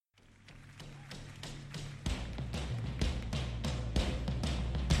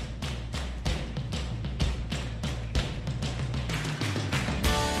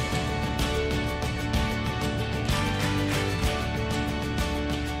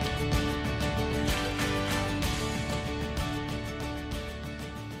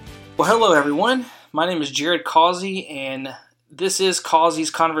Well, hello everyone. My name is Jared Causey, and this is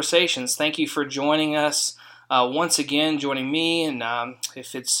Causey's Conversations. Thank you for joining us once again, joining me. And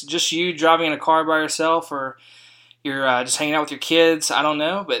if it's just you driving in a car by yourself, or you're just hanging out with your kids, I don't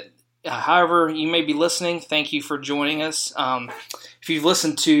know. But however you may be listening, thank you for joining us. If you've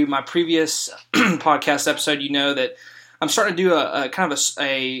listened to my previous podcast episode, you know that I'm starting to do a kind of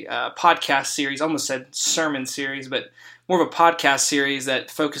a podcast series. I almost said sermon series, but more of a podcast series that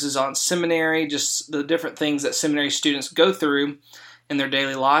focuses on seminary, just the different things that seminary students go through in their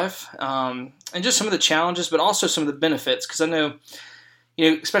daily life, and just some of the challenges, but also some of the benefits. Because I know,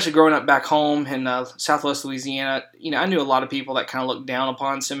 especially growing up back home in Southwest Louisiana, I knew a lot of people that kind of looked down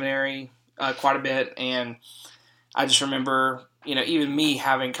upon seminary quite a bit, and I just remember, even me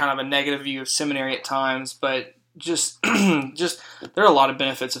having kind of a negative view of seminary at times, but just there are a lot of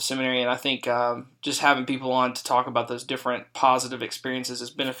benefits of seminary, and I think just having people on to talk about those different positive experiences is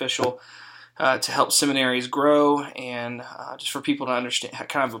beneficial to help seminaries grow, and just for people to understand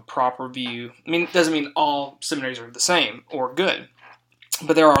kind of a proper view. I mean, it doesn't mean all seminaries are the same or good,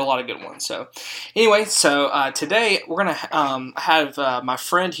 but there are a lot of good ones. So anyway, today we're going to have my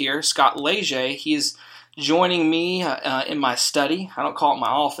friend here, Scott Leger. He's joining me in my study. I don't call it my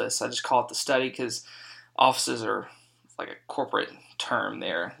office. I just call it the study because offices are like a corporate term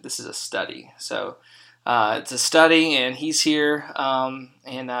there. This is a study. So it's a study, and he's here,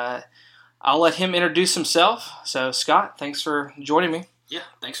 and I'll let him introduce himself. So, Scott, thanks for joining me. Yeah,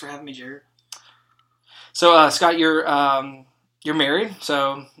 thanks for having me, Jared. So, Scott, you're married,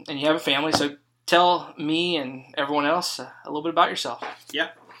 and you have a family. So, tell me and everyone else a little bit about yourself. Yeah,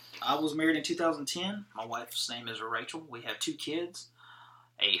 I was married in 2010. My wife's name is Rachel. We have 2 kids,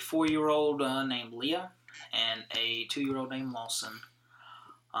 a 4-year-old named Leah and a 2-year-old named Lawson.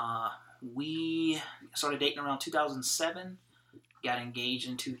 We started dating around 2007, got engaged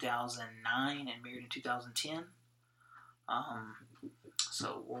in 2009, and married in 2010.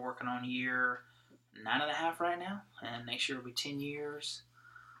 So we're working on year 9.5 right now, and next year will be 10 years.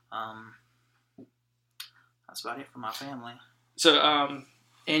 That's about it for my family. So,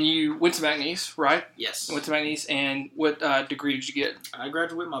 and you went to McNeese, right? Yes. You went to McNeese, and what degree did you get? I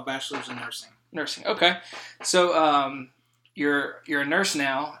graduated with my bachelor's in nursing. Nursing, okay. So, you're a nurse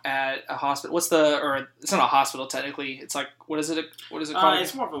now at a hospital. It's not a hospital technically. It's like, what is it called?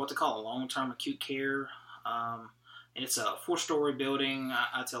 It's more of what they call a long-term acute care. And it's a 4-story building.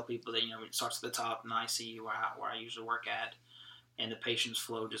 I tell people that, it starts at the top in the ICU where I usually work at, and the patients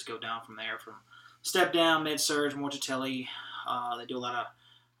flow just go down from there, from step down, med-surg, mortality. They do a lot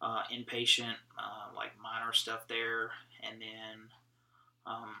of inpatient, like minor stuff there, and then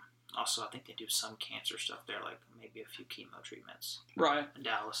also I think they do some cancer stuff there, like maybe a few chemo treatments, right, and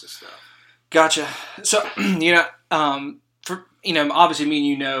dialysis stuff. Gotcha. So obviously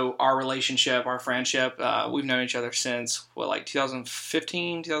me and our relationship, our friendship. We've known each other since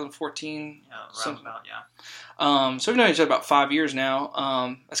 2015, 2014. Yeah, something about, yeah. So we've known each other about 5 years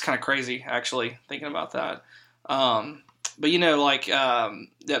now. That's kind of crazy, actually, thinking about that. But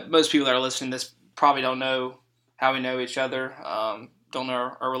that most people that are listening to this probably don't know how we know each other, don't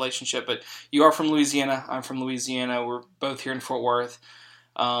know our relationship. But you are from Louisiana. I'm from Louisiana. We're both here in Fort Worth.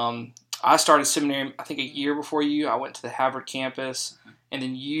 I started seminary, I think, a year before you. I went to the Havard campus, and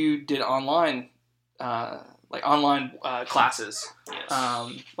then you did online classes.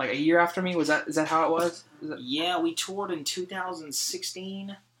 Yes. Like a year after me. Is that how it was? Yeah, we toured in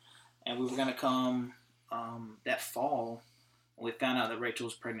 2016, and we were going to come that fall. We found out that Rachel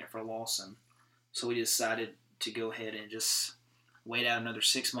was pregnant for Lawson, so we decided to go ahead and just wait out another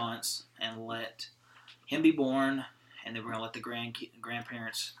 6 months and let him be born, and then we're going to let the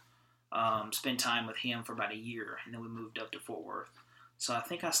grandparents spend time with him for about a year, and then we moved up to Fort Worth. So I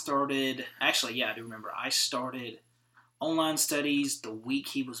think I started, actually, yeah, I do remember, I started online studies the week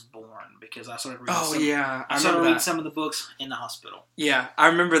he was born, because I started reading some of the books in the hospital. Yeah, I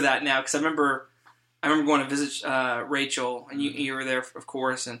remember that now, because I remember going to visit Rachel, and you were there, of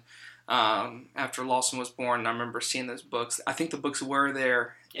course, and after Lawson was born, I remember seeing those books. I think the books were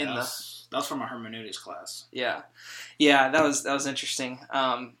there that was from my hermeneutics class. Yeah, that was interesting.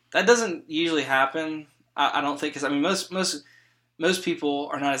 That doesn't usually happen, I don't think, because most people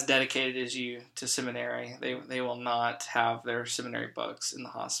are not as dedicated as you to seminary. They will not have their seminary books in the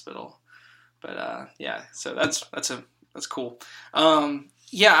hospital. But so that's cool.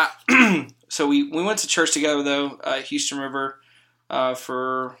 Yeah, so we went to church together though, Houston River,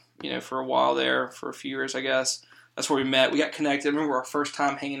 for a while there, for a few years, I guess. That's where we met. We got connected. I remember our first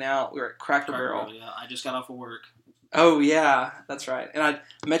time hanging out. We were at Cracker Barrel. Yeah, I just got off of work. Oh yeah, that's right. And I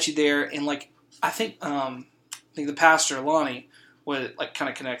met you there, and I think the pastor Lonnie what like kind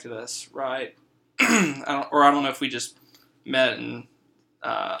of connected us, right? I don't know if we just met and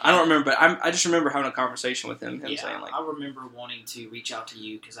I don't remember, but I just remember having a conversation with him saying like, I remember wanting to reach out to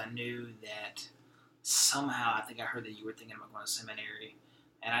you because I knew that somehow I think I heard that you were thinking about going to seminary,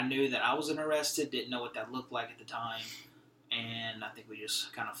 and I knew that I was interested, didn't know what that looked like at the time, and I think we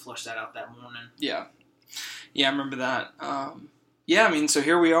just kind of flushed that out that morning. Yeah, I remember that. Yeah, I mean, so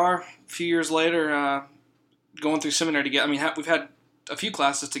here we are, a few years later, going through seminary together. I mean, we've had a few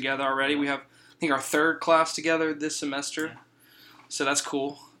classes together already. We have, I think, our third class together this semester, so that's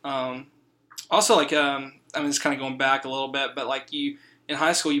cool. Also, like, I mean, it's kind of going back a little bit, but like you in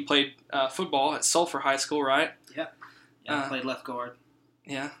high school, you played football at Sulphur High School, right? Yeah, I played left guard.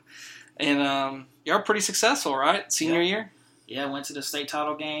 Yeah, and you're pretty successul, right? Senior year. Yeah, I went to the state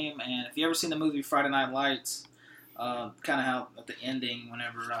title game, and if you ever seen the movie Friday Night Lights, kind of how at the ending,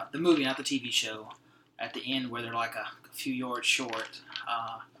 whenever the movie, not the TV show, at the end where they're like a few yards short.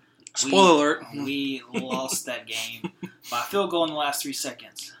 Spoiler alert. We lost that game by a field goal in the last 3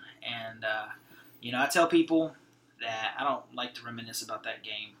 seconds, and I tell people that I don't like to reminisce about that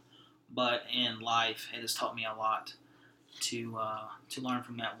game, but in life, it has taught me a lot to learn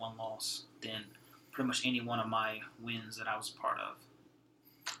from that one loss than pretty much any one of my wins that I was a part of.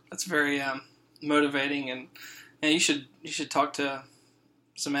 That's very motivating, and you should talk to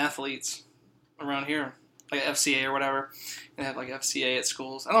some athletes around here, like FCA or whatever, and have like FCA at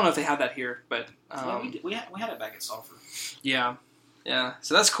schools. I don't know if they have that here, but we had it back at Sulphur. Yeah.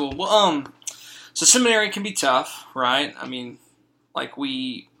 So that's cool. Well, so seminary can be tough, right? I mean, like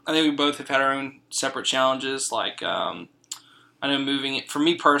I think we both have had our own separate challenges. Like, I know for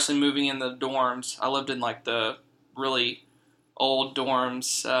me personally, moving in the dorms, I lived in like the really old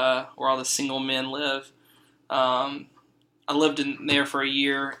dorms where all the single men live. I lived in there for a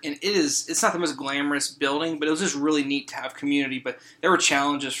year, and it's not the most glamorous building, but it was just really neat to have community. But there were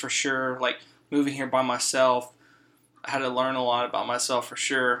challenges for sure, like moving here by myself. I had to learn a lot about myself for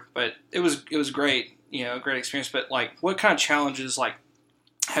sure, but it was great, a great experience. But like, what kind of challenges like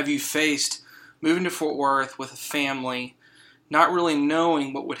have you faced moving to Fort Worth with a family, not really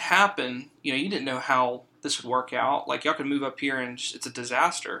knowing what would happen? You didn't know how this would work out. Like, y'all could move up here and it's a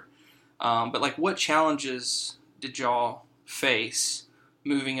disaster. But like, what challenges did y'all face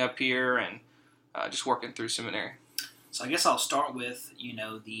moving up here and just working through seminary? So I guess I'll start with,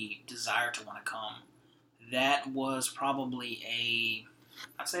 the desire to want to come. That was probably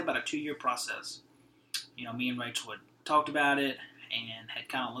I'd say about a 2-year process. Me and Rachel had talked about it and had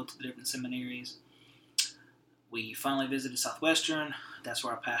kind of looked at the different seminaries. We finally visited Southwestern. That's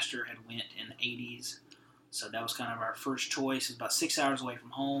where our pastor had went in the 80s. So that was kind of our first choice. It was about 6 hours away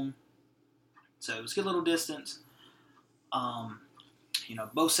from home. So it was a good little distance.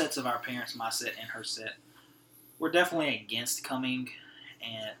 Both sets of our parents, my set and her set, were definitely against coming,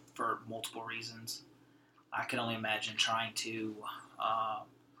 and for multiple reasons. I can only imagine trying to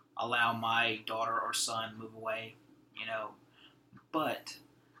allow my daughter or son move away, But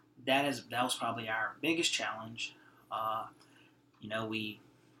that was probably our biggest challenge. We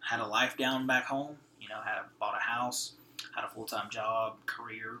had a life down back home. Bought a house, had a full-time job,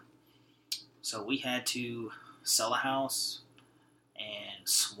 career. So we had to sell a house and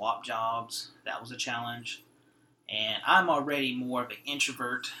swap jobs. That was a challenge. And I'm already more of an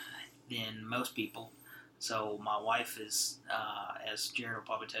introvert than most people. So my wife is, as Jared will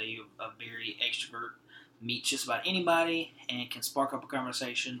probably tell you, a very extrovert. Meets just about anybody and can spark up a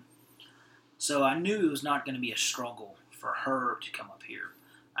conversation. So I knew it was not going to be a struggle for her to come up here.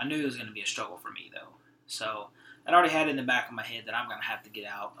 I knew it was going to be a struggle for me, though. So I'd already had it in the back of my head that I'm going to have to get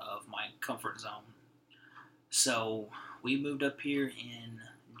out of my comfort zone. So we moved up here in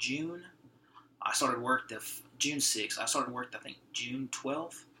June. I started work June 6th. I started work, I think, June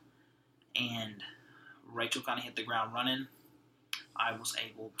 12th. And Rachel kind of hit the ground running. I was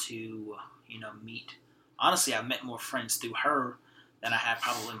able to, meet. Honestly, I've met more friends through her than I have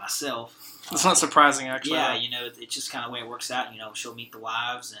probably myself. It's not surprising, actually. Yeah, it's just kind of the way it works out. She'll meet the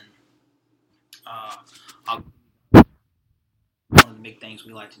wives, and one of the big things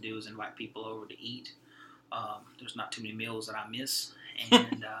we like to do is invite people over to eat. There's not too many meals that I miss,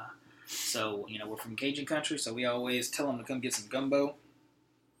 and so we're from Cajun country, so we always tell them to come get some gumbo.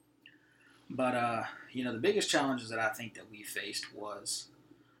 But the biggest challenges that I think that we faced was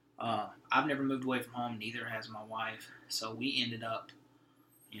I've never moved away from home, neither has my wife, so we ended up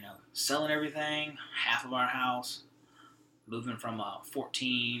selling everything, half of our house, moving from a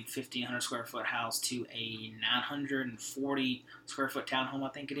 1,500 square foot house to a 940 square foot townhome, I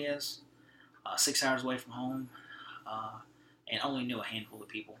think it is, 6 hours away from home, and only knew a handful of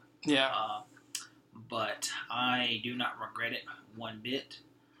people. Yeah. but I do not regret it one bit.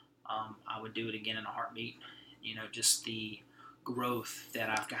 I would do it again in a heartbeat. Just the growth that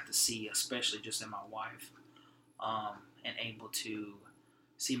I've got to see, especially just in my wife, and able to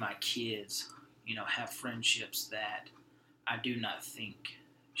see my kids, have friendships that I do not think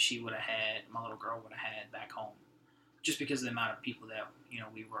my little girl would have had back home, just because of the amount of people that,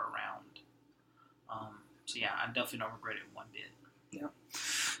 we were around. So yeah, I definitely don't regret it one bit. Yeah.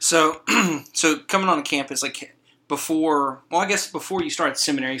 So, so coming on campus, like before you started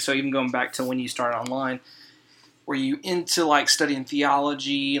seminary, so even going back to when you started online, were you into like studying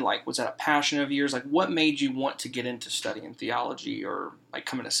theology? Like, was that a passion of yours? Like, what made you want to get into studying theology or like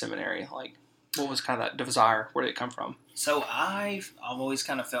coming to seminary? Like, what was kind of that desire? Where did it come from? So I've always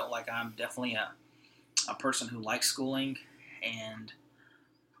kind of felt like I'm definitely a person who likes schooling, and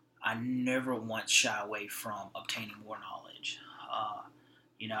I never once shy away from obtaining more knowledge.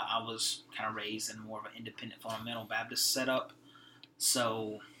 I was kind of raised in more of an independent fundamental Baptist setup,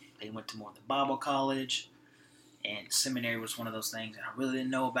 so they went to more of the Bible college, and seminary was one of those things that I really didn't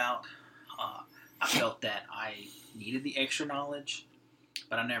know about. I felt that I needed the extra knowledge,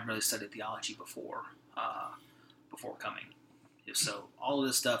 but I never really studied theology before coming. So all of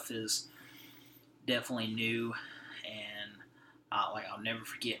this stuff is definitely new, and I'll never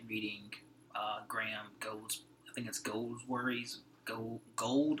forget reading Graham Gold's, I think it's Goldworry's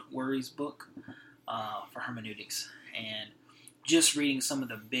book for hermeneutics, and just reading some of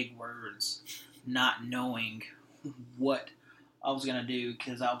the big words, not knowing what I was gonna do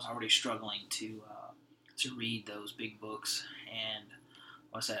because I was already struggling to read those big books. And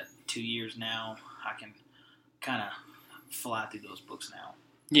what's that? 2 years now, I can kind of fly through those books now.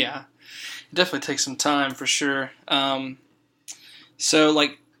 Yeah, it definitely takes some time for sure. So,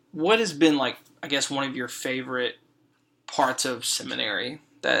 like, what has been, like, I guess one of your favorite parts of seminary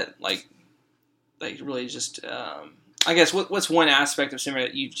that, like really just, I guess, what's one aspect of seminary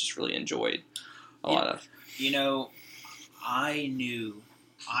that you've just really enjoyed a lot of? I knew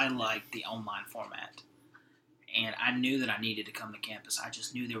I liked the online format, and I knew that I needed to come to campus. I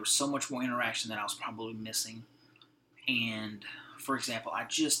just knew there was so much more interaction that I was probably missing. And, for example, I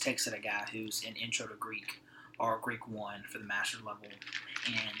just texted a guy who's in Intro to Greek, or Greek 1 for the master's level,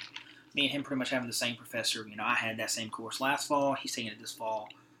 and me and him pretty much having the same professor. I had that same course last fall, he's taking it this fall,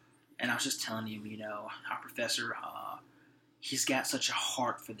 and I was just telling him, our professor, he's got such a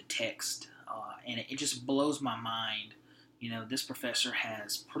heart for the text, and it just blows my mind. This professor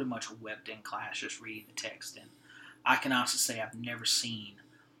has pretty much wept in class just reading the text, and I can honestly say I've never seen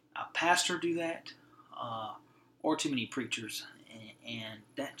a pastor do that, or too many preachers, and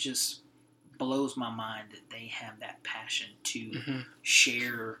that just blows my mind that they have that passion to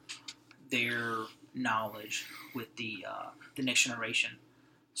share their knowledge with the next generation.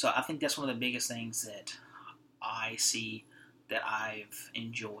 So I think that's one of the biggest things that I see that I've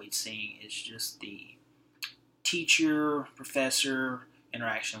enjoyed seeing is just the teacher-professor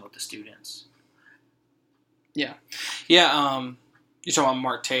interaction with the students. Yeah. You're talking about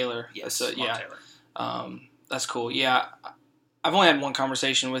Mark Taylor. Yes, Mark Taylor. That's cool. Yeah, I've only had one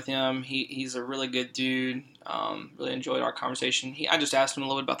conversation with him. He's a really good dude. Really enjoyed our conversation. I just asked him a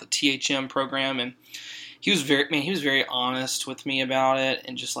little bit about the THM program, and he was very honest with me about it,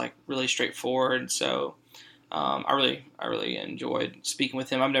 and just like really straightforward. So I really enjoyed speaking with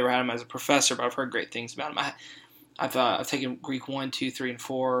him. I've never had him as a professor, but I've heard great things about him. I've taken Greek 1, 2, 3, and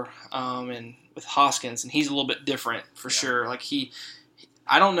 4, and with Hoskins, and he's a little bit different for sure. Like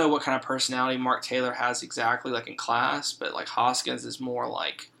I don't know what kind of personality Mark Taylor has exactly, like in class, but like Hoskins is more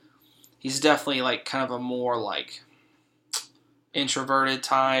like, he's definitely like kind of a more like introverted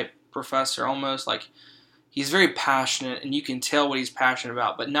type professor almost. Like he's very passionate, and you can tell what he's passionate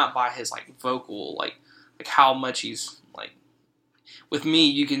about, but not by his like vocal, like how much he's like. With me,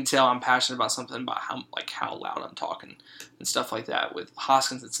 you can tell I'm passionate about something by how loud I'm talking and stuff like that. With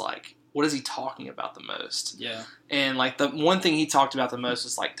Hoskins, it's like, what is he talking about the most? Yeah. And like the one thing he talked about the most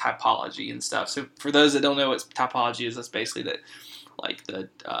is like typology and stuff. So for those that don't know what typology is, that's basically that, like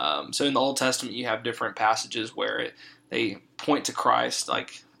so in the Old Testament you have different passages where they point to Christ.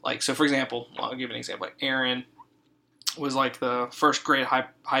 Like so for example, I'll give an example. Like Aaron was like the first great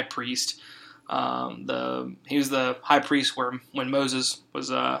high priest. He was the high priest when Moses was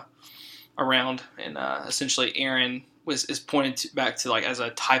around, and essentially Aaron is pointed back to like as a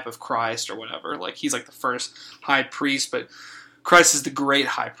type of Christ or whatever. Like he's like the first high priest, but Christ is the great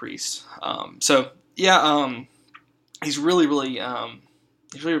high priest. He's really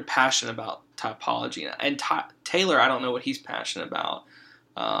passionate about typology. And Taylor, I don't know what he's passionate about,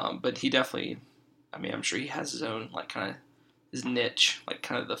 but he definitely, I mean, I'm sure he has his own like kind of niche, like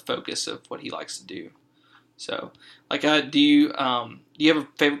kind of the focus of what he likes to do. So, like, do you have a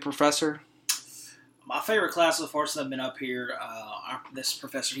favorite professor? My favorite class so far since I've been up here, this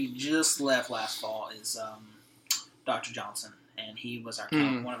professor, he just left last fall, is Dr. Johnson, and he was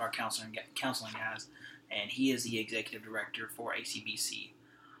one of our counseling guys, and he is the executive director for ACBC,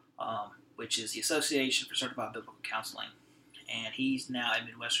 which is the Association for Certified Biblical Counseling, and he's now at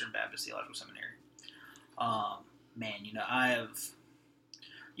Midwestern Baptist Theological Seminary.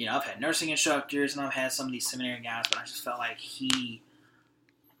 I've had nursing instructors and I've had some of these seminary guys, but I just felt like he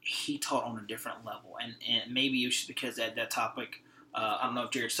taught on a different level, and maybe it was just because that topic. I don't know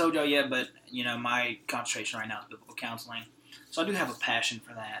if Jared told y'all yet, but my concentration right now is biblical counseling, so I do have a passion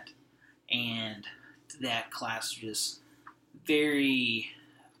for that, and that class just very,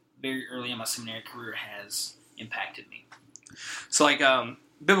 very early in my seminary career has impacted me. So, like,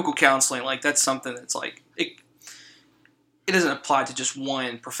 biblical counseling, like, that's something that's, like, it doesn't apply to just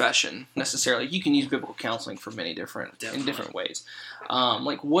one profession, necessarily. You can use biblical counseling for many different ways.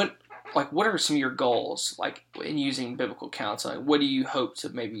 What are some of your goals, like, in using biblical counseling? What do you hope to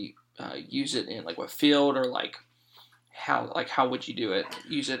maybe use it in, like, what field, or, like, how would you do it,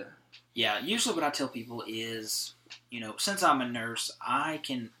 use it? Yeah, usually what I tell people is, since I'm a nurse, I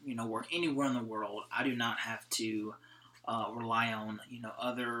can, work anywhere in the world. I do not have to rely on,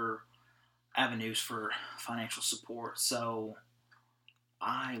 other avenues for financial support. So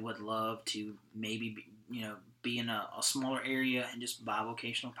I would love to maybe, be in a smaller area and just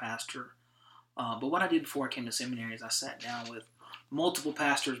bivocational pastor. But what I did before I came to seminary is I sat down with multiple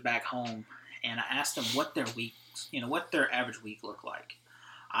pastors back home and I asked them what their weeks, what their average week looked like.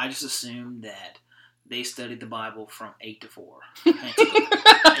 I just assumed that they studied the Bible from 8 to 4,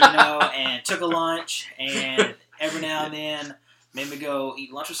 and took a lunch, and every now and then maybe go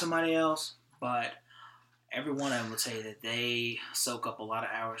eat lunch with somebody else. But every one of them would say that they soak up a lot of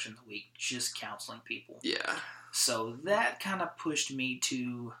hours in the week just counseling people. Yeah. So that kind of pushed me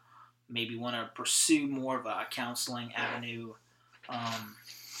to maybe want to pursue more of a counseling avenue.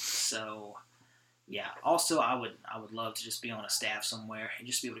 So yeah. Also, I would love to just be on a staff somewhere and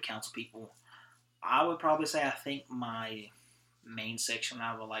just be able to counsel people. I would probably say I think my main section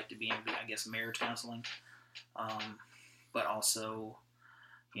I would like to be in, I guess, marriage counseling. But also,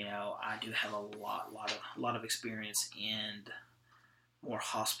 I do have a lot of experience in more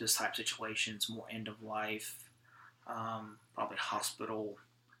hospice type situations, more end of life, probably hospital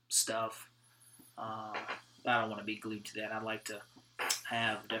stuff. I don't want to be glued to that. I'd like to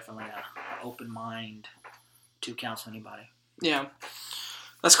have definitely an open mind to counsel anybody. Yeah,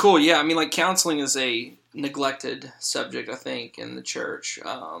 that's cool. Yeah, I mean, like, counseling is a neglected subject, I think, in the church,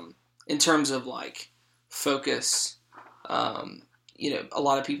 in terms of, like, focus. A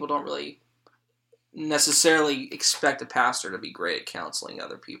lot of people don't really necessarily expect a pastor to be great at counseling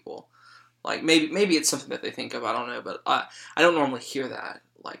other people. Like, maybe it's something that they think of, I don't know, but I don't normally hear that,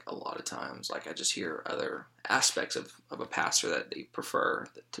 like, a lot of times. Like, I just hear other aspects of a pastor that they prefer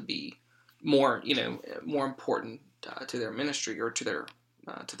to be more important to their ministry or to their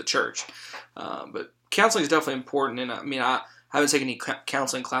to the church. But counseling is definitely important, and I mean, I haven't taken any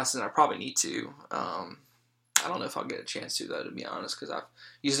counseling classes, and I probably need to. I don't know if I'll get a chance to, though, to be honest, because I've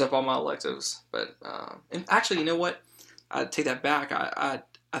used up all my electives. But and actually, you know what? I take that back. I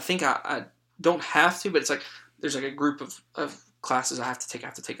think I don't have to, but it's like there's like a group of classes I have to take. I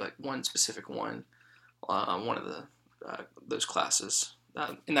have to take like one specific one of the those classes,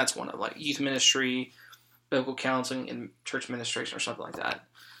 and that's one of, like, youth ministry, biblical counseling, and church administration or something like that.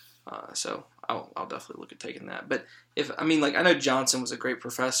 So I'll definitely look at taking that. But I know Johnson was a great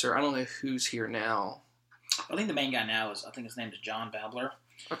professor. I don't know who's here now. I think the main guy now I think his name is John Babler.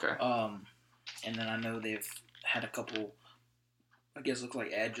 Okay. And then I know they've had a couple, I guess, look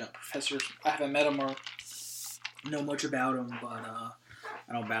like adjunct professors. I haven't met him or know much about him, but I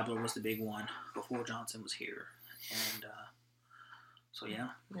know Babler was the big one before Johnson was here. And so, yeah.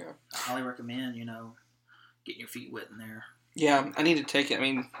 I highly recommend, getting your feet wet in there. Yeah, I need to take it. I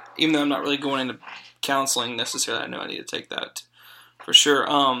mean, even though I'm not really going into counseling necessarily, I know I need to take that for sure.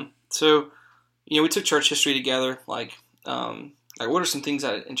 So, we took church history together. Like, what are some things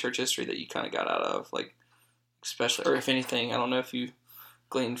in church history that you kind of got out of, like, especially, or if anything, I don't know if you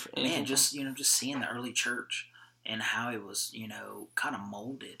gleaned for anything. Man, just seeing the early church and how it was, kind of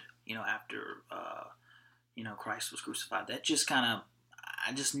molded, after, Christ was crucified. That just kind of,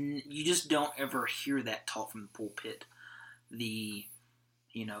 you just don't ever hear that taught from the pulpit.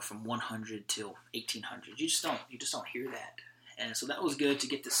 From 100 till 1800, you just don't hear that. And so that was good to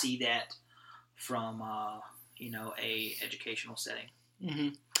get to see that from, a educational setting. Mm-hmm.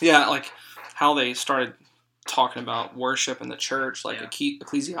 Yeah, like how they started talking about worship in the church, like Yeah.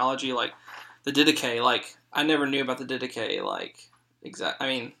 ecclesiology, like the Didache. Like I never knew about the Didache. Like I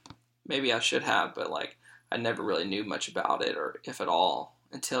mean, maybe I should have, but like I never really knew much about it, or if at all,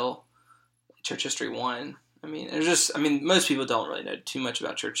 until Church History 1. I mean, it's just, I mean, most people don't really know too much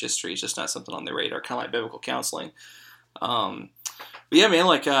about church history. It's just not something on their radar, kind of like biblical counseling. But yeah, man,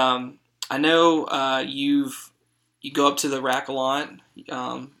 like, I know you go up to the rack a lot,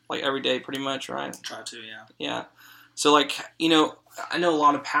 like every day pretty much, right? Try to, yeah. Yeah. So, like, you know, I know a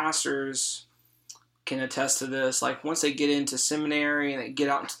lot of pastors can attest to this. Like, once they get into seminary and they get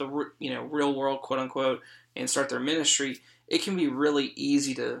out into the, you know, real world, quote unquote, and start their ministry, it can be really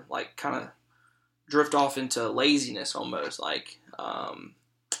easy to, like, kind of drift off into laziness almost. Like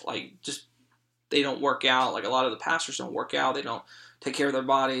just they don't work out. Like a lot of the pastors don't work out. They don't take care of their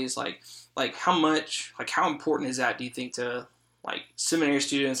bodies. Like how important is that, do you think, to like seminary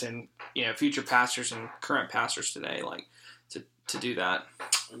students and, you know, future pastors and current pastors today, like to do that?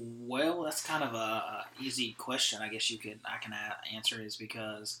 Well, that's kind of a easy question. I guess I can answer, is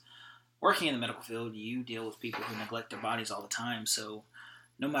because working in the medical field, you deal with people who neglect their bodies all the time. So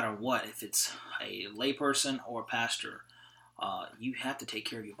no matter what, if it's a layperson or a pastor, you have to take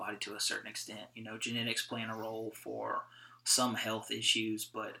care of your body to a certain extent. You know, genetics playing a role for some health issues,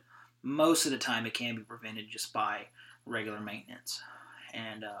 but most of the time it can be prevented just by regular maintenance.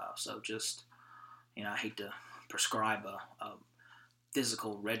 And so just, you know, I hate to prescribe a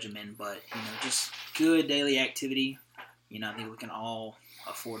physical regimen, but, you know, just good daily activity. You know, I think we can all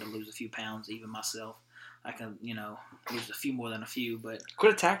afford to lose a few pounds, even myself. I can, you know, lose a few more than a few, but...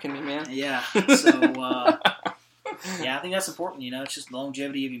 Quit attacking me, man. Yeah, so, yeah, I think that's important, you know. It's just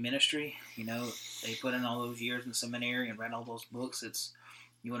longevity of your ministry. You know, they put in all those years in seminary and read all those books.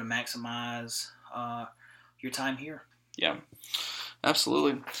 You want to maximize your time here. Yeah,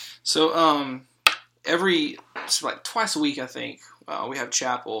 absolutely. So, it's like twice a week, I think, we have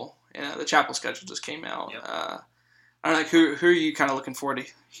chapel, and the chapel schedule just came out. Yep. I don't know, who are you kind of looking forward to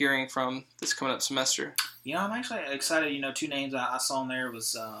hearing from this coming up semester? You know, I'm actually excited. You know, two names I saw in there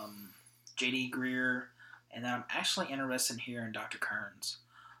was J.D. Greer, and then I'm actually interested in hearing Dr. Kearns.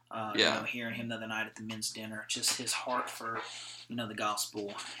 You know, hearing him the other night at the men's dinner, just his heart for, you know, the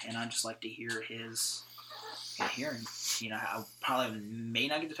gospel, and I just like to hear his hearing. You know, I probably may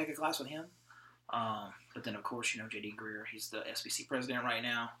not get to take a class with him, but then of course, you know, J.D. Greer, he's the SBC president right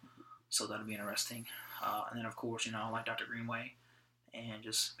now, so that'll be interesting. And then of course, you know, I like Dr. Greenway, and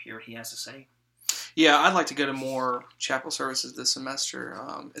just hear what he has to say. Yeah, I'd like to go to more chapel services this semester.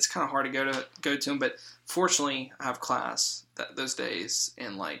 It's kind of hard to go to them, but fortunately, I have class those days,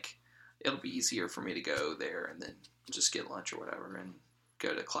 and like it'll be easier for me to go there and then just get lunch or whatever and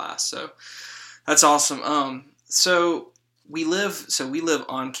go to class. So that's awesome. So we live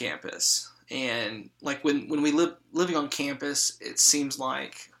on campus, and like when we living on campus, it seems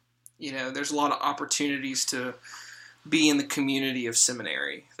like, you know, there's a lot of opportunities to be in the community of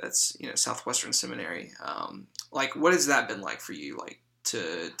seminary. That's, you know, Southwestern Seminary. Like, what has that been like for you? Like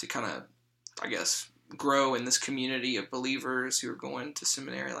to kind of, I guess, grow in this community of believers who are going to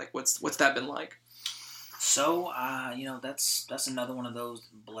seminary. Like, what's that been like? So, you know, that's another one of those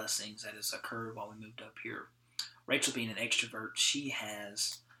blessings that has occurred while we moved up here. Rachel, being an extrovert, she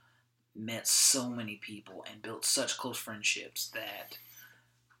has met so many people and built such close friendships that,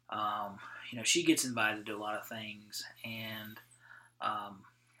 you know, she gets invited to do a lot of things. And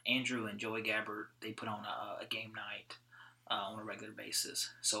Andrew and Joey Gabbard, they put on a game night on a regular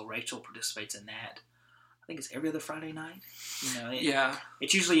basis. So Rachel participates in that. I think it's every other Friday night. You know,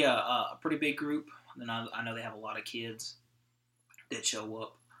 it's usually a pretty big group. And I know they have a lot of kids that show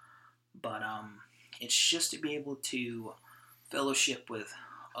up. But it's just to be able to fellowship with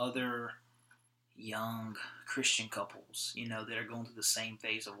other young Christian couples, you know, that are going through the same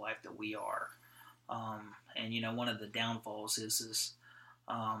phase of life that we are. And, you know, one of the downfalls is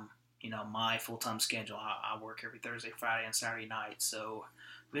you know, my full-time schedule. I work every Thursday, Friday, and Saturday night. So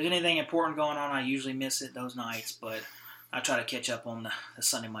if there's anything important going on, I usually miss it those nights. But I try to catch up on the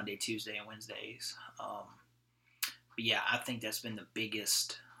Sunday, Monday, Tuesday, and Wednesdays. But yeah, I think that's been the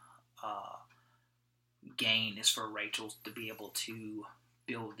biggest gain, is for Rachel to be able to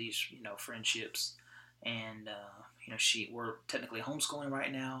build these, you know, friendships. And you know, we're technically homeschooling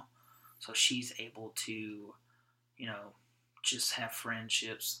right now, so she's able to, you know, just have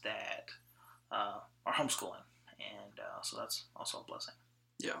friendships that are homeschooling, and so that's also a blessing.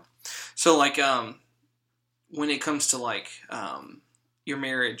 Yeah. So like, when it comes to like your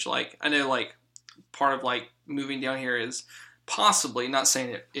marriage, like I know like part of like moving down here is possibly, not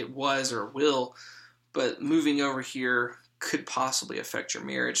saying it was or will, but moving over here could possibly affect your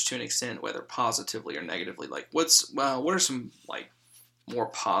marriage to an extent, whether positively or negatively? Like, what are some like more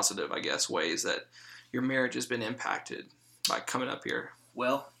positive, I guess, ways that your marriage has been impacted by coming up here?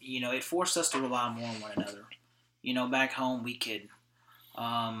 Well, it forced us to rely more on one another. Back home we could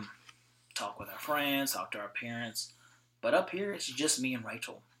talk with our friends, talk to our parents, but up here it's just me and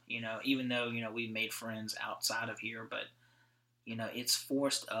Rachel. Even though we've made friends outside of here, but it's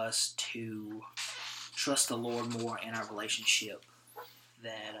forced us to trust the Lord more in our relationship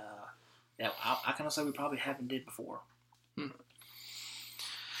that I can say we probably haven't did before.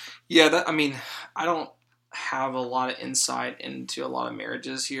 Yeah, I don't have a lot of insight into a lot of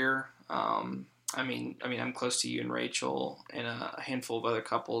marriages here. I'm close to you and Rachel and a handful of other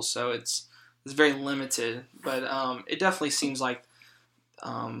couples, so it's very limited. But it definitely seems like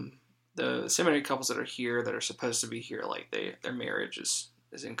the seminary couples that are here, that are supposed to be here, like their marriage is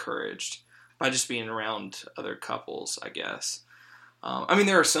encouraged by just being around other couples, I guess.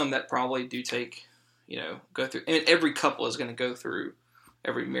 There are some that probably do go through, and every couple is going to go through,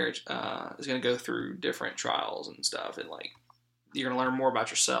 every marriage is going to go through different trials and stuff, and like you're going to learn more about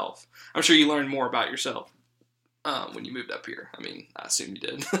yourself. I'm sure you learned more about yourself when you moved up here. I assume you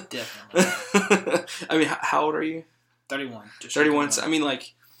did. Definitely. How old are you? 31. 31. So,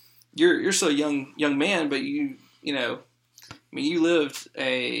 you're still a young man, but you lived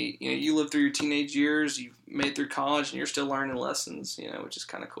through your teenage years. You made it through college, and you're still learning lessons. Which is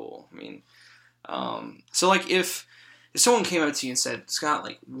kind of cool. So like if someone came up to you and said, Scott,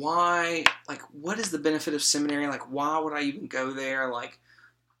 like why, like what is the benefit of seminary? Like why would I even go there? Like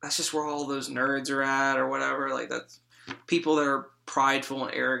that's just where all those nerds are at, or whatever. Like that's people that are prideful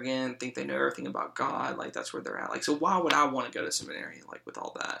and arrogant, think they know everything about God. Like that's where they're at. Like, so why would I want to go to seminary? Like with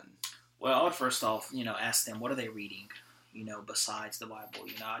all that. Well, I would first off, ask them, what are they reading? Besides the Bible.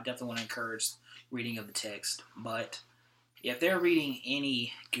 I definitely want to encourage reading of the text. But if they're reading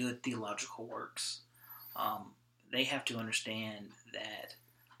any good theological works, they have to understand that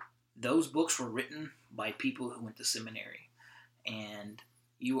those books were written by people who went to seminary. And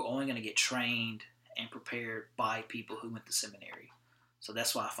you are only going to get trained and prepared by people who went to seminary. So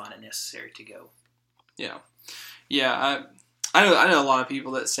that's why I find it necessary to go. Yeah. Yeah, I know a lot of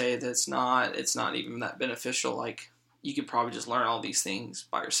people that say that it's not even that beneficial. Like, you could probably just learn all these things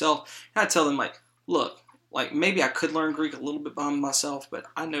by yourself. And I tell them, like, look, like maybe I could learn Greek a little bit by myself, but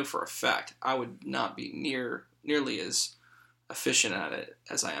I know for a fact I would not be nearly as efficient at it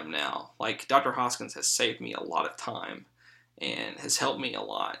as I am now. Like, Dr. Hoskins has saved me a lot of time and has helped me a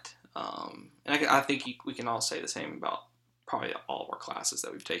lot. And I think we can all say the same about probably all of our classes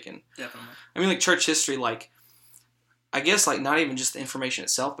that we've taken. Definitely. Like church history, like, I guess, like, not even just the information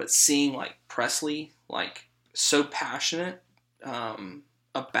itself, but seeing, like, Presley, like, so passionate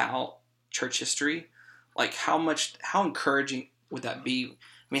about church history, like, how encouraging would that be?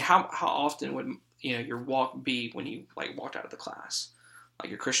 How often would, your walk be when you, like, walked out of the class? Like,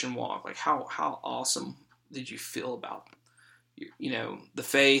 your Christian walk, like, how awesome did you feel about, the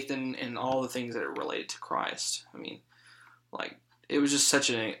faith and all the things that are related to Christ? Like, it was just such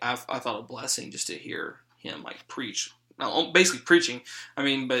I thought, a blessing just to hear him, like, preach. Basically preaching,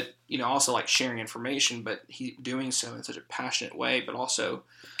 but, also, like, sharing information, but he doing so in such a passionate way, but also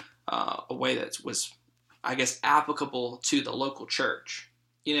a way that was, I guess, applicable to the local church.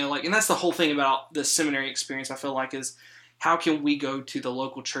 And that's the whole thing about the seminary experience, I feel like, is how can we go to the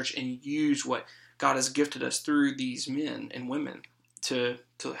local church and use what God has gifted us through these men and women to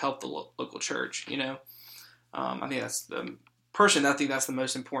help the local church, I think that's the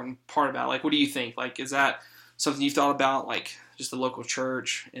most important part about it. Like, what do you think? Like, is that something you thought about, like, just the local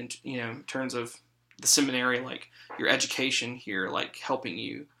church and, in terms of the seminary, like, your education here, like, helping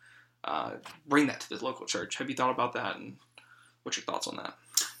you bring that to the local church? Have you thought about that, and what's your thoughts on that?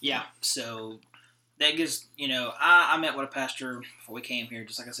 Yeah, so that gives, I met with a pastor before we came here,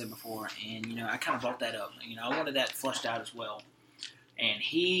 just like I said before, and, I kind of brought that up. I wanted that flushed out as well. And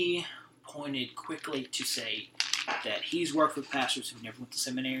he pointed quickly to say that he's worked with pastors who never went to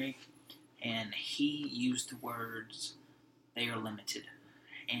seminary, and he used the words, they are limited.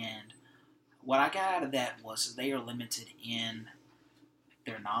 And what I got out of that was they are limited in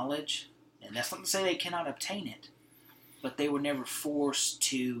their knowledge, and that's not to say they cannot obtain it, but they were never forced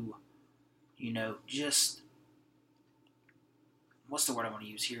to, just, what's the word I want to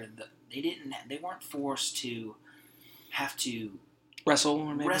use here? They weren't forced to have to wrestle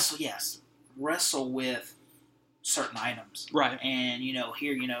with certain items. Right. And,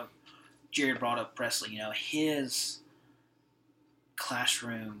 here, Jared brought up Presley. His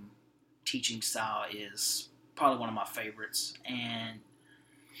classroom teaching style is probably one of my favorites. And,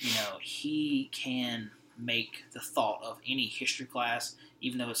 he can make the thought of any history class,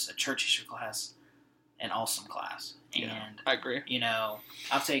 even though it's a church history class, an awesome class. And I agree.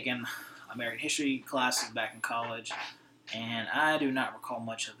 I've taken American history classes back in college, and I do not recall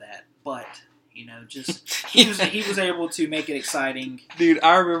much of that. But just he was able to make it exciting. Dude,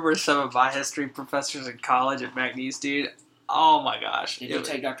 I remember some of my history professors in college at McNeese, dude. Oh my gosh! Did you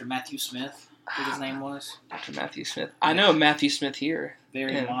take Dr. Matthew Smith? What his name was? Dr. Matthew Smith. I know Matthew Smith here.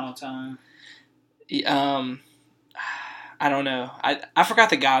 Very monotone. I don't know. I forgot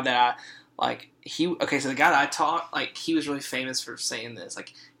the guy that I like. So the guy that I taught, like, he was really famous for saying this.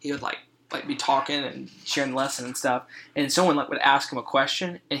 Like, he would like be talking and sharing the lesson and stuff, and someone like would ask him a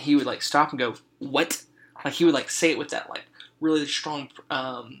question, and he would like stop and go, "What?" Like, he would like say it with that like really strong,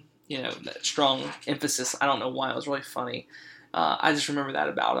 that strong emphasis. I don't know why. It was really funny. I just remember that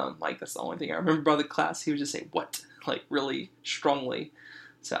about him. Like, that's the only thing I remember about the class. He would just say "what?" like really strongly.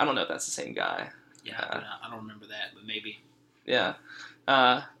 So I don't know if that's the same guy. Yeah, I don't remember that, but maybe. Yeah.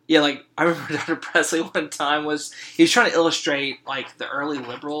 Like, I remember Dr. Presley one time he was trying to illustrate, like, the early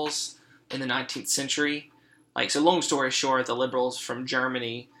liberals in the 19th century. Like, so long story short, the liberals from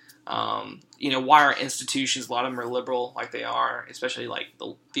Germany, why our institutions, a lot of them are liberal, like they are, especially, like,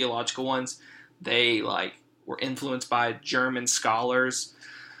 the theological ones. They, like, were influenced by German scholars.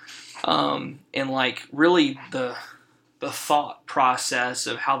 And, like, really the thought process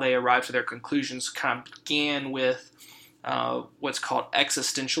of how they arrived to their conclusions kind of began with what's called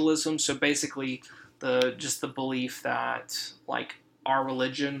existentialism. So basically, the belief that, like, our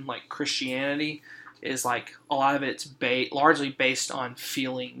religion, like Christianity, is like a lot of it's largely based on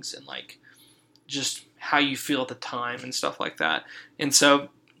feelings and like just how you feel at the time and stuff like that. And so,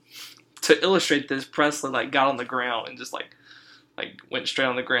 to illustrate this, Presley like got on the ground and just like went straight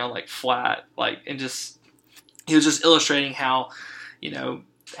on the ground, like flat, like, and just he was just illustrating how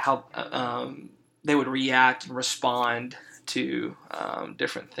they would react and respond to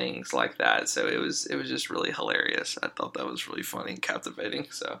different things like that. So it was just really hilarious. I thought that was really funny and captivating.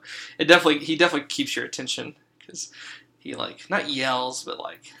 So he definitely keeps your attention because he like not yells, but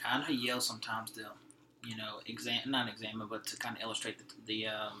like I know he yells sometimes to not examine, but to kind of illustrate the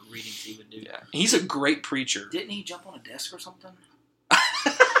readings he would do. Yeah, he's a great preacher. Didn't he jump on a desk or something?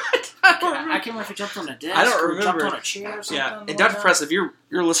 I can't remember if he jumped on a desk. I don't remember. Or jumped on a chair or something. Yeah, and Dr. Press, if you're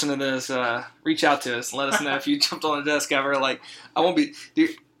listening to this, reach out to us and let us know if you jumped on a desk ever. Like, I won't be.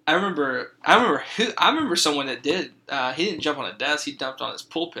 Dude, I remember someone that did. He didn't jump on a desk. He jumped on his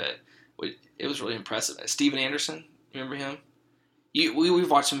pulpit. It was really impressive. Steven Anderson, remember him? We've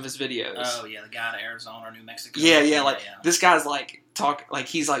watched some of his videos. Oh yeah, the guy in Arizona or New Mexico. Yeah. This guy's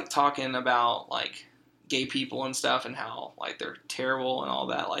he's talking about like gay people and stuff and how like they're terrible and all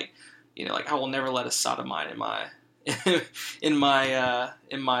that. Like, like I will never let a sodomite in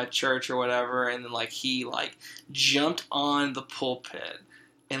my church or whatever. And then like he like jumped on the pulpit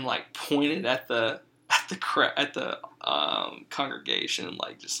and like pointed at the congregation and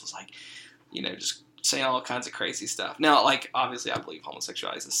like just was like, just saying all kinds of crazy stuff. Now, like, obviously I believe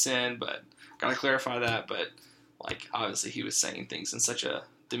homosexuality is a sin, but gotta clarify that. But like, obviously he was saying things in such a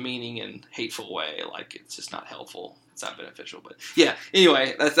demeaning and hateful way, like it's just not helpful. It's not beneficial. But yeah,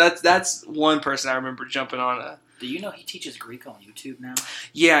 anyway, that's one person I remember jumping on a. Do you know he teaches Greek on YouTube now?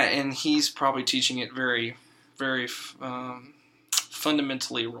 Yeah, and he's probably teaching it very, very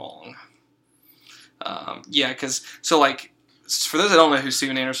fundamentally wrong. Because like, for those that don't know who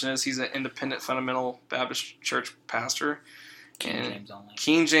Steven Anderson is, he's an independent fundamental Baptist church pastor.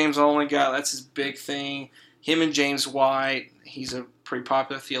 King James only guy. That's his big thing. Him and James White. He's a pretty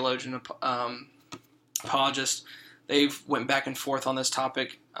popular theologian, apologist. They've went back and forth on this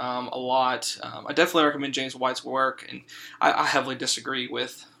topic a lot. I definitely recommend James White's work, and I heavily disagree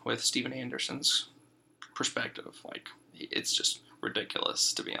with Steven Anderson's perspective. Like, it's just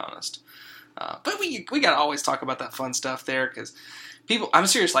ridiculous, to be honest. But we gotta always talk about that fun stuff there, because people. I'm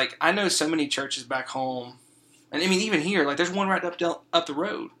serious. Like, I know so many churches back home, and I mean even here. Like, there's one right up the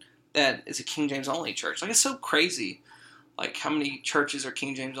road that is a King James only church. Like, it's so crazy. Like, how many churches are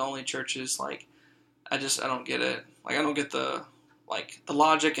King James only churches? Like, I don't get it. Like, I don't get the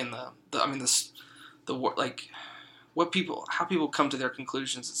logic and how people come to their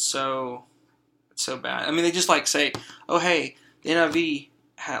conclusions. It's so bad. I mean, they just like say, oh hey, the NIV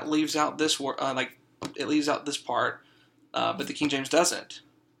leaves out this word, it leaves out this part, but the King James doesn't.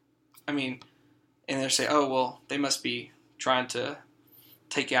 I mean, and they say, oh well, they must be trying to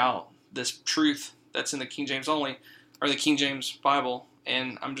take out this truth that's in the King James only, or the King James Bible.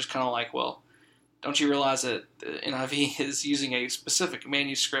 And I'm just kind of like, well, don't you realize that the NIV is using a specific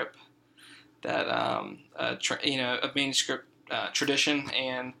manuscript that, a manuscript tradition,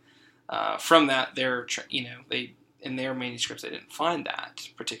 and from that, they in their manuscripts they didn't find that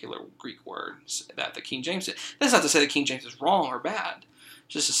particular Greek word that the King James did. That's not to say that King James is wrong or bad.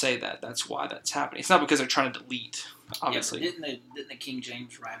 Just to say that that's why that's happening. It's not because they're trying to delete, obviously. Yeah, didn't the King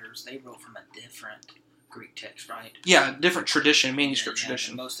James writers, they wrote from a different Greek text, right? Yeah, different tradition, manuscript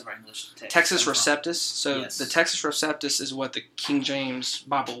tradition. Most of our English text. Textus Receptus. So yes. The Textus Receptus is what the King James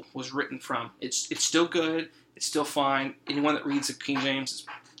Bible was written from. It's still good. It's still fine. Anyone that reads the King James is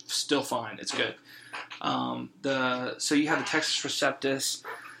still fine. It's good. So you have the Textus Receptus,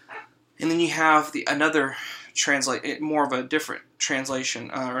 and then you have another more of a different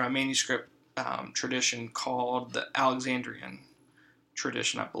translation or a manuscript tradition called the Alexandrian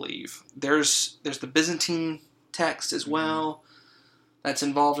tradition, I believe. There's the Byzantine text as well that's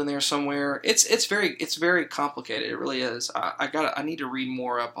involved in there somewhere. It's very complicated. It really is. I need to read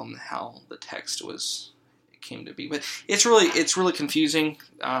more up on how the text came to be, but it's really confusing.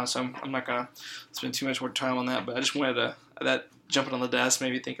 So I'm not gonna spend too much more time on that. But I just wanted that jumping on the desk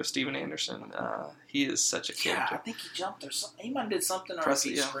made me think of Steven Anderson. He is such a character. Yeah, I think he jumped or something. He might have did something or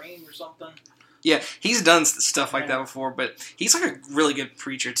he screamed or something. Yeah, he's done stuff like that before, but he's like a really good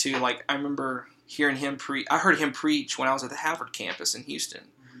preacher too. Like I remember hearing him preach. I heard him preach when I was at the Harvard campus in Houston,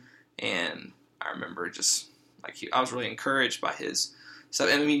 and I remember just like I was really encouraged by his stuff.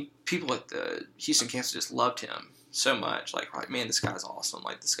 And I mean, people at the Houston campus just loved him so much. Like man, this guy's awesome.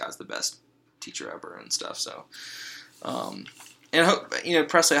 Like this guy's the best teacher ever and stuff. So, and I hope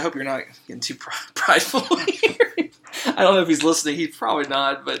Presley. I hope you're not getting too prideful here. I don't know if he's listening. He's probably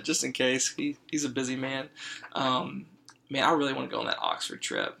not, but just in case, he's a busy man. Man, I really want to go on that Oxford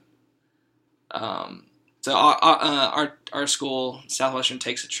trip. So our school, Southwestern,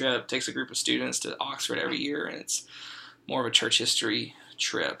 takes a group of students to Oxford every year, and it's more of a church history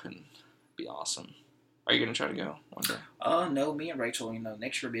trip, and it'd be awesome. Are you going to try to go one day? No, me and Rachel,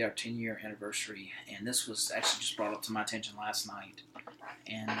 next year will be our 10-year anniversary, and this was actually just brought up to my attention last night.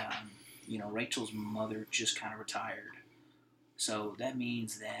 And, Rachel's mother just kind of retired. So that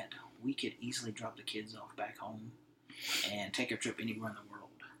means that we could easily drop the kids off back home and take a trip anywhere in the world.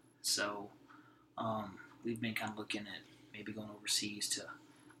 So we've been kind of looking at maybe going overseas to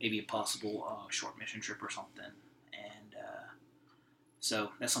maybe a possible short mission trip or something. And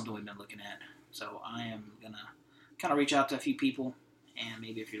so that's something we've been looking at. So I am going to kind of reach out to a few people, and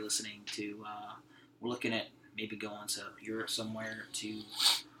maybe if you're listening to, we're looking at maybe going to Europe somewhere to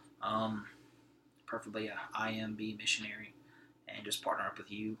preferably a IMB missionary, and just partner up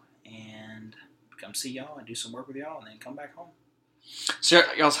with you and come see y'all and do some work with y'all and then come back home. So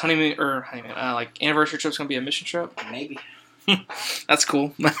y'all's honeymoon like anniversary trip's going to be a mission trip? Maybe. That's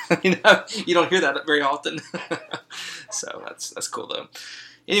cool. You don't hear that very often. So that's cool though.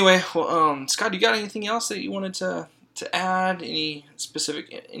 Anyway, well, Scott, you got anything else that you wanted to add? Any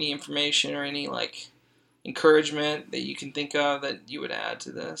information or any encouragement that you can think of that you would add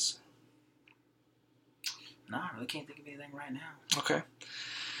to this? No, I really can't think of anything right now. Okay.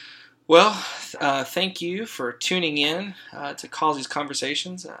 Well, thank you for tuning in to Causey's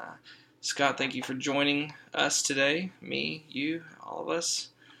Conversations. Scott, thank you for joining us today. Me, you, all of us.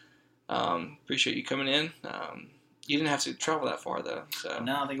 Appreciate you coming in. You didn't have to travel that far though. So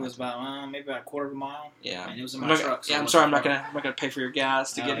no, I think it was about maybe about a quarter of a mile. Yeah, and it was in my truck. So I'm sorry, I'm not gonna pay for your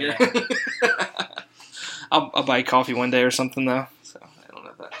gas to get here. Yeah. I'll buy you coffee one day or something though. So I don't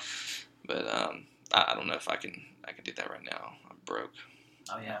know that, but I don't know if I can do that right now. I'm broke.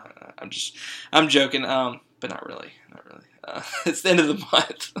 Oh yeah. I'm joking. But not really. It's the end of the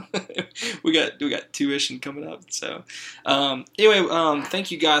month. we got tuition coming up. So anyway,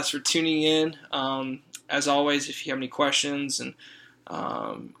 thank you guys for tuning in. As always, if you have any questions and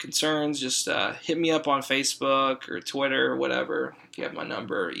concerns, just hit me up on Facebook or Twitter or whatever. If you have my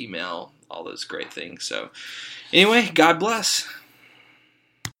number, email, all those great things. So anyway, God bless.